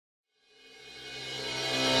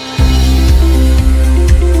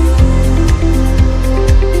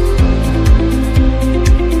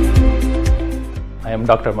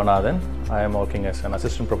Dr. Mannathan. I am working as an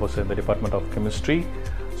assistant professor in the Department of Chemistry.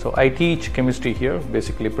 So I teach chemistry here,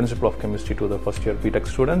 basically principle of chemistry to the first year B.Tech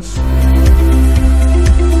students.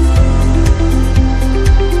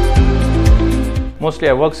 Mostly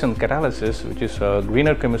I work in catalysis, which is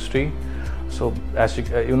greener chemistry. So as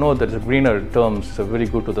you know that the greener terms are very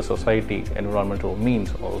good to the society, environmental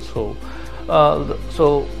means also.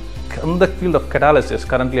 So in the field of catalysis,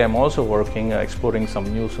 currently I am also working exploring some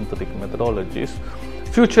new synthetic methodologies.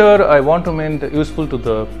 Future I want to make useful to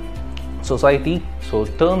the society, so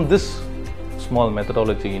turn this small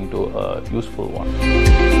methodology into a useful one.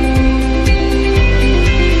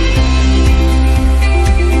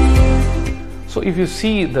 So if you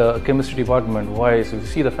see the chemistry department wise, if you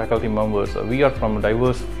see the faculty members, we are from a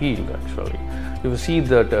diverse field actually. If you see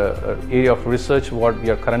that area of research what we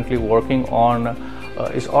are currently working on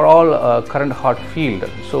is all current hot field.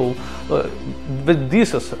 So with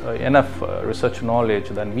this enough research knowledge,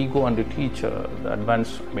 then we go and teach the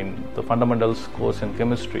advanced, the fundamentals course in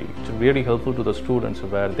chemistry. It's really helpful to the students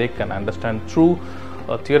where they can understand through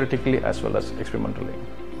theoretically as well as experimentally.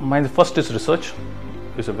 My first is research,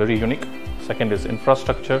 is a very unique. Second is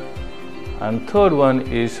infrastructure, and third one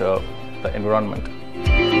is the environment.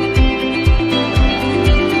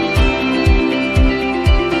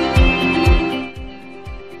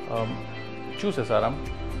 Choose SRM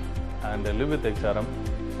and live with SRM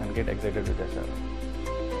and get excited with SRM.